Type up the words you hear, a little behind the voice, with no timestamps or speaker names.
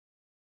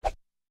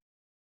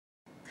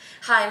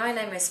Hi, my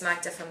name is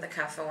Magda from the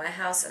Cafe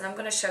Warehouse, and I'm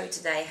going to show you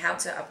today how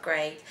to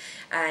upgrade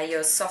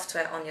your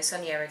software on your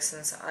Sony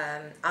Ericsson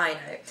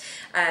Aino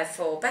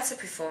for better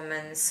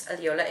performance,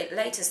 your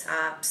latest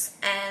apps,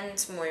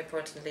 and more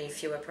importantly,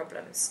 fewer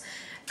problems.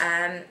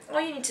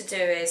 All you need to do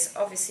is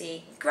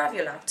obviously grab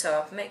your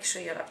laptop, make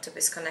sure your laptop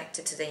is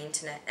connected to the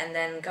internet, and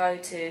then go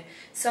to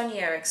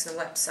Sony Ericsson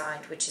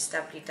website, which is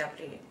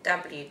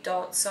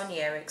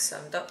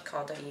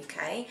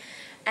www.sonyericsson.co.uk,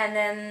 and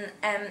then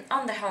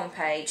on the home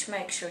page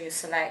make sure you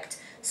select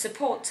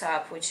Support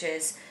tab, which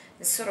is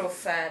the sort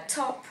of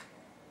top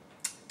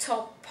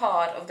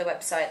part of the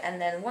website, and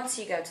then once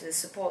you go to the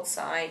support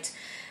site,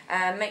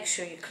 make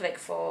sure you click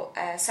for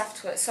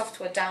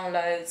software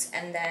downloads,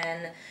 and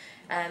then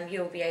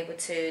you'll be able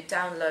to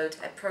download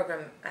a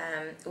program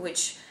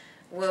which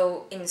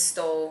will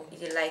install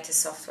your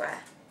latest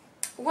software.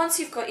 Once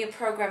you've got your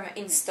program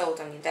installed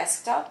on your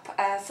desktop,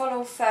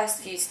 follow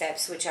first few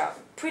steps, which are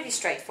pretty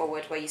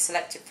straightforward, where you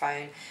select your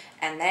phone,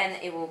 and then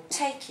it will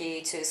take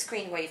you to a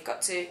screen where you've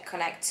got to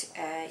connect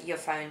your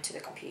phone to the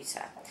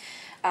computer.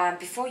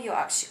 Before you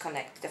actually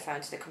connect the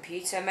phone to the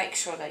computer, make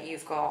sure that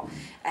you've got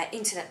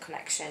internet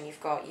connection,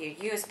 you've got your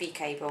USB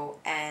cable,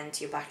 and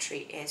your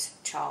battery is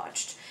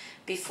charged.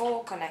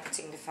 Before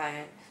connecting the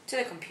phone to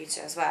the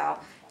computer as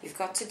well, you've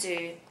got to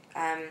do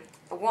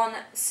one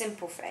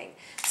simple thing.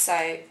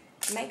 So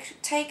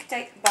take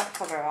the back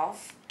cover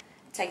off,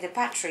 take the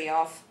battery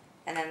off,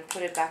 and then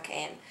put it back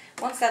in.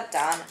 Once that's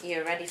done,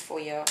 you're ready for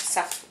your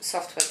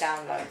software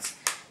downloads.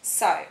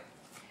 So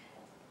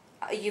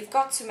you've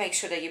got to make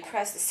sure that you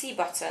press the C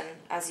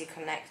button as you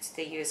connect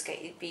the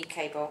USB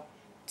cable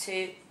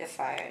to the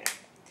phone.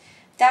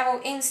 That will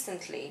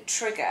instantly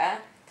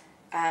trigger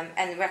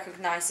and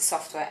recognize the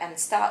software and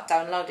start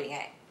downloading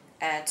it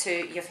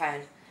to your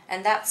phone.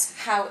 And that's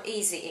how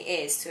easy it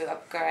is to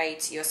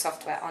upgrade your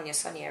software on your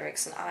Sony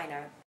Ericsson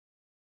Aino.